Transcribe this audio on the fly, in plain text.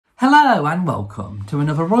Hello and welcome to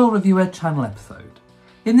another Royal Reviewer channel episode.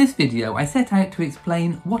 In this video I set out to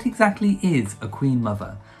explain what exactly is a Queen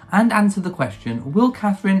Mother and answer the question, will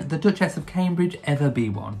Catherine, the Duchess of Cambridge, ever be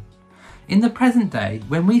one? In the present day,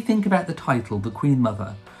 when we think about the title the Queen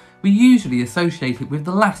Mother, we usually associate it with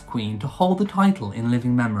the last queen to hold the title in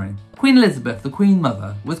living memory. Queen Elizabeth, the Queen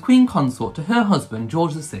Mother, was Queen Consort to her husband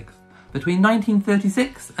George VI between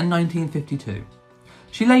 1936 and 1952.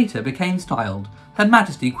 She later became styled Her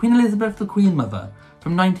Majesty Queen Elizabeth the Queen Mother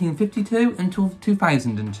from 1952 until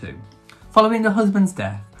 2002. Following her husband's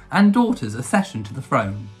death and daughter's accession to the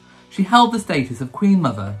throne, she held the status of Queen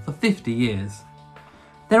Mother for 50 years.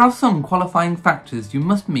 There are some qualifying factors you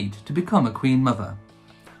must meet to become a Queen Mother.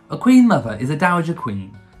 A Queen Mother is a Dowager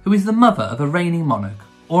Queen who is the mother of a reigning monarch,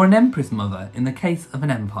 or an Empress Mother in the case of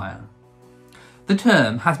an empire. The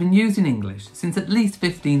term has been used in English since at least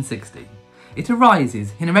 1560. It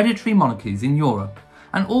arises in hereditary monarchies in Europe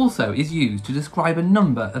and also is used to describe a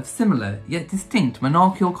number of similar yet distinct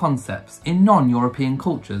monarchical concepts in non-European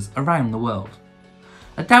cultures around the world.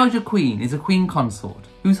 A Dowager Queen is a Queen Consort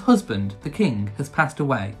whose husband, the King, has passed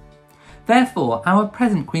away. Therefore, our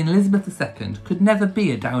present Queen Elizabeth II could never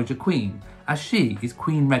be a Dowager Queen, as she is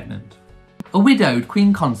Queen Regnant. A widowed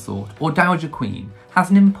Queen Consort or Dowager Queen has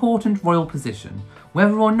an important royal position,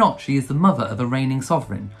 whether or not she is the mother of a reigning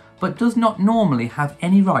sovereign, but does not normally have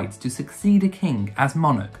any rights to succeed a king as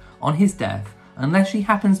monarch on his death unless she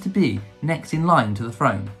happens to be next in line to the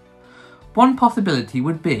throne. One possibility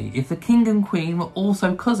would be if the king and queen were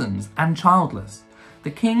also cousins and childless.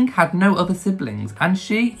 The king had no other siblings and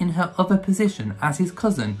she, in her other position as his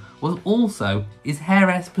cousin, was also his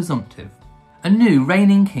heiress presumptive. A new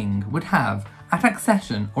reigning king would have, at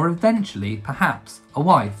accession or eventually perhaps, a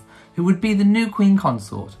wife who would be the new queen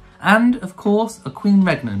consort. And, of course, a Queen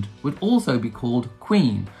Regnant would also be called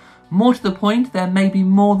Queen. More to the point, there may be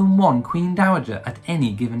more than one Queen Dowager at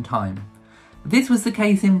any given time. This was the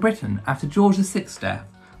case in Britain after George VI's death,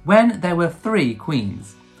 when there were 3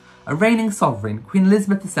 queens. A reigning sovereign, Queen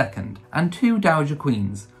Elizabeth II, and 2 Dowager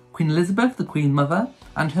Queens, Queen Elizabeth, the Queen Mother,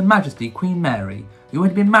 and Her Majesty Queen Mary, who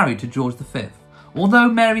had been married to George V, although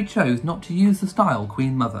Mary chose not to use the style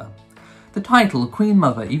Queen Mother. The title Queen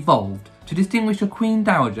Mother evolved to distinguish a Queen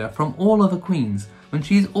Dowager from all other queens when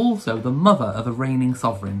she is also the mother of a reigning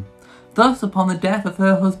sovereign. Thus, upon the death of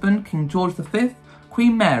her husband, King George V,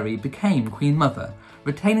 Queen Mary became Queen Mother,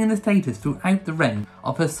 retaining the status throughout the reign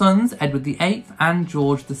of her sons Edward VIII and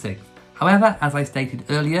George VI. However, as I stated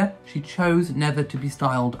earlier, she chose never to be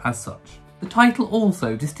styled as such. The title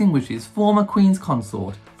also distinguishes former Queen's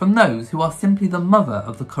Consort from those who are simply the mother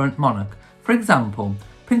of the current monarch. For example,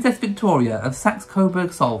 Princess Victoria of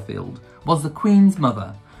Saxe-Coburg-Saalfeld was the Queen's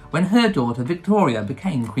mother, when her daughter Victoria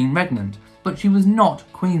became Queen Regnant, but she was not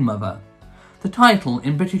Queen Mother. The title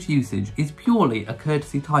in British usage is purely a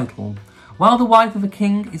courtesy title. While the wife of a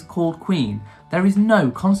king is called Queen, there is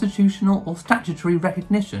no constitutional or statutory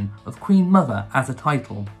recognition of Queen Mother as a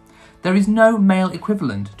title. There is no male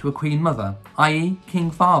equivalent to a Queen Mother, i.e.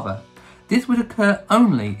 King Father. This would occur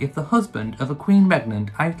only if the husband of a Queen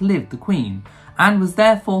Regnant outlived the Queen, and was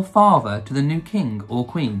therefore father to the new king or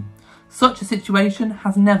queen. Such a situation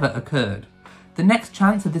has never occurred. The next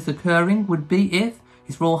chance of this occurring would be if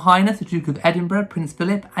His Royal Highness the Duke of Edinburgh, Prince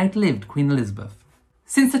Philip, outlived Queen Elizabeth.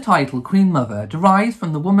 Since the title Queen Mother derives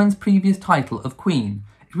from the woman's previous title of Queen,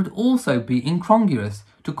 it would also be incongruous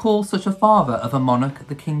to call such a father of a monarch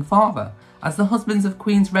the King Father, as the husbands of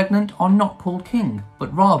Queens Regnant are not called King,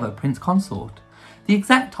 but rather Prince Consort. The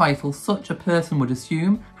exact title such a person would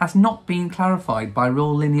assume has not been clarified by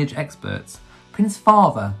royal lineage experts. Prince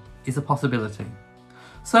Father is a possibility.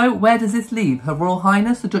 So where does this leave Her Royal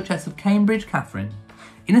Highness the Duchess of Cambridge, Catherine?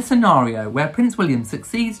 In a scenario where Prince William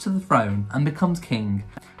succeeds to the throne and becomes king,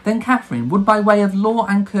 then Catherine would by way of law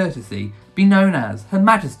and courtesy be known as Her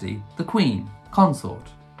Majesty the Queen Consort.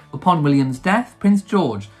 Upon William's death, Prince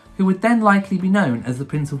George, who would then likely be known as the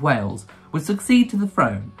Prince of Wales, would succeed to the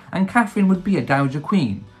throne, and Catherine would be a Dowager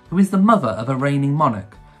Queen, who is the mother of a reigning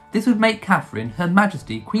monarch. This would make Catherine Her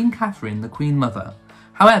Majesty Queen Catherine the Queen Mother.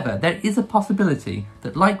 However, there is a possibility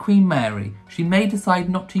that, like Queen Mary, she may decide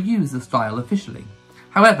not to use the style officially.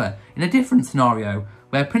 However, in a different scenario,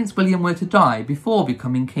 where Prince William were to die before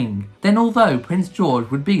becoming king, then although Prince George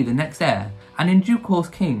would be the next heir, and in due course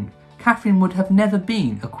king, Catherine would have never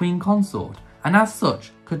been a Queen Consort, and as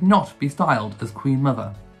such could not be styled as Queen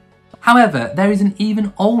Mother. However, there is an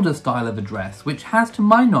even older style of address which has, to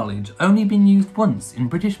my knowledge, only been used once in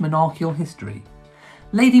British monarchical history.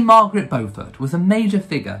 Lady Margaret Beaufort was a major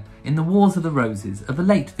figure in the Wars of the Roses of the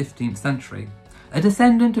late 15th century. A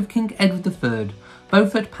descendant of King Edward III,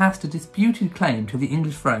 Beaufort passed a disputed claim to the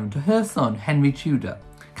English throne to her son Henry Tudor.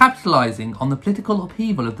 Capitalising on the political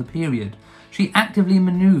upheaval of the period, she actively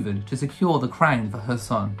manoeuvred to secure the crown for her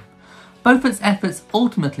son. Beaufort's efforts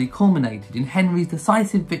ultimately culminated in Henry's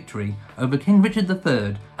decisive victory over King Richard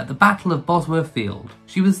III at the Battle of Bosworth Field.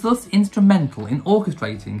 She was thus instrumental in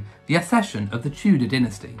orchestrating the accession of the Tudor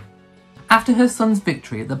dynasty. After her son's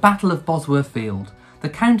victory at the Battle of Bosworth Field, the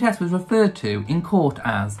Countess was referred to in court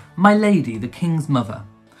as "My Lady, the King's Mother."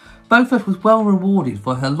 Beaufort was well rewarded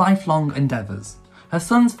for her lifelong endeavours. Her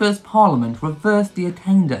son's first parliament reversed the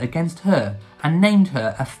attainder against her and named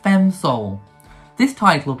her a femme sole. This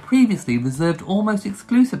title, previously reserved almost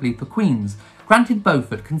exclusively for queens, granted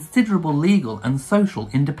Beaufort considerable legal and social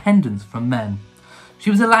independence from men. She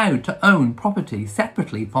was allowed to own property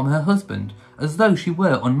separately from her husband, as though she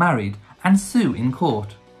were unmarried, and sue in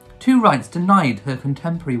court. Two rights denied her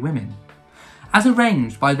contemporary women. As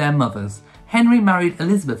arranged by their mothers, Henry married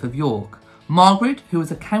Elizabeth of York. Margaret, who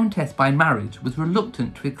was a countess by marriage, was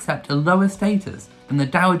reluctant to accept a lower status than the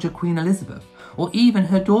Dowager Queen Elizabeth, or even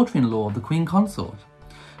her daughter-in-law, the Queen Consort.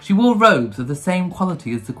 She wore robes of the same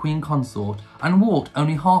quality as the Queen Consort and walked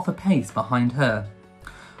only half a pace behind her.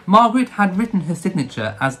 Margaret had written her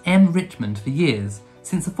signature as M. Richmond for years,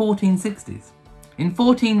 since the 1460s. In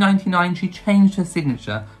 1499 she changed her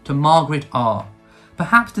signature to Margaret R,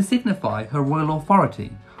 perhaps to signify her royal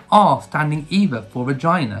authority, R standing either for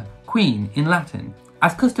Regina, Queen in Latin,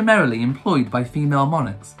 as customarily employed by female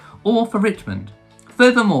monarchs, or for Richmond.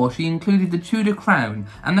 Furthermore, she included the Tudor crown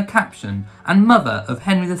and the caption, "and mother of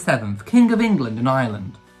Henry VII, King of England and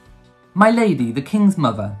Ireland." "My Lady, the King's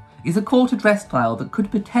Mother" is a court address style that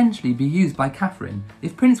could potentially be used by Catherine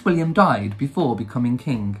if Prince William died before becoming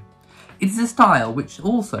king. It is a style which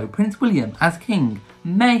also Prince William, as king,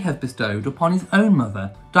 may have bestowed upon his own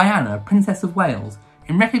mother, Diana, Princess of Wales,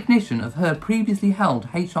 in recognition of her previously held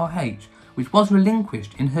HRH, which was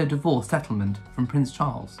relinquished in her divorce settlement from Prince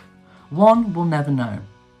Charles. One will never know.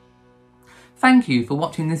 Thank you for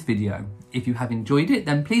watching this video. If you have enjoyed it,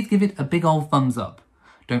 then please give it a big old thumbs up.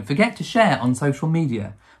 Don't forget to share on social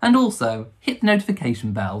media, and also hit the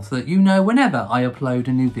notification bell so that you know whenever I upload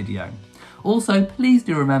a new video. Also, please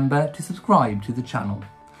do remember to subscribe to the channel.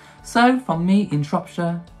 So, from me in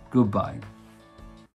Shropshire, goodbye.